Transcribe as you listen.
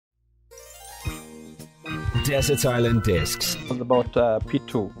Desert Island Discs. I was about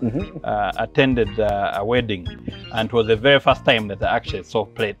P2, attended a wedding, and it was the very first time that I actually saw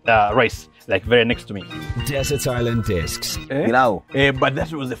rice, like very next to me. Desert Island Discs. But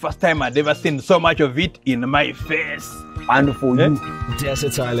that was the first time I'd ever seen so much of it in my face. And for you?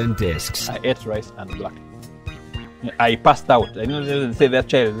 Desert Island Discs. I ate rice and black. I passed out. I didn't say that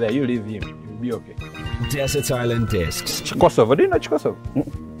child there, you leave him, you'll be okay. Desert Island Discs. Chikosovo, do you know Chikosovo?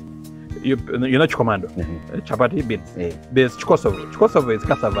 You know Chikomando? Chapati beans. There's Chikosovo. Chikosovo is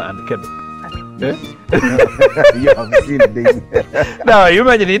cassava and kedo. You have seen this. Now, you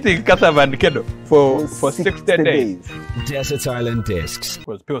imagine eating cassava and kedo for 60 days. Desert Island Discs.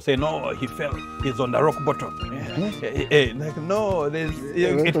 Because people say, no, he fell. He's on the rock bottom. Like, no,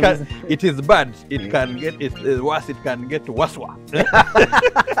 it is bad. It can get worse. It can get worse.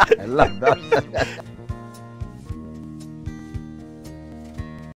 I love that.